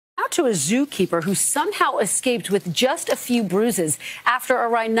Now to a zookeeper who somehow escaped with just a few bruises after a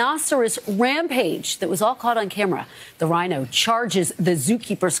rhinoceros rampage that was all caught on camera. The rhino charges the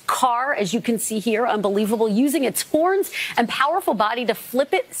zookeeper's car, as you can see here, unbelievable, using its horns and powerful body to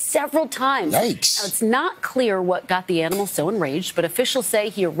flip it several times. Yikes. Now, it's not clear what got the animal so enraged, but officials say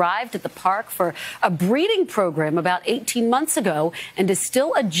he arrived at the park for a breeding program about 18 months ago and is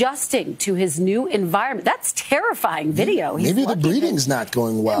still adjusting to his new environment. That's terrifying video. Maybe the breeding's not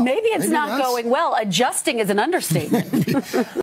going well. Maybe it's not going well. Adjusting is an understatement.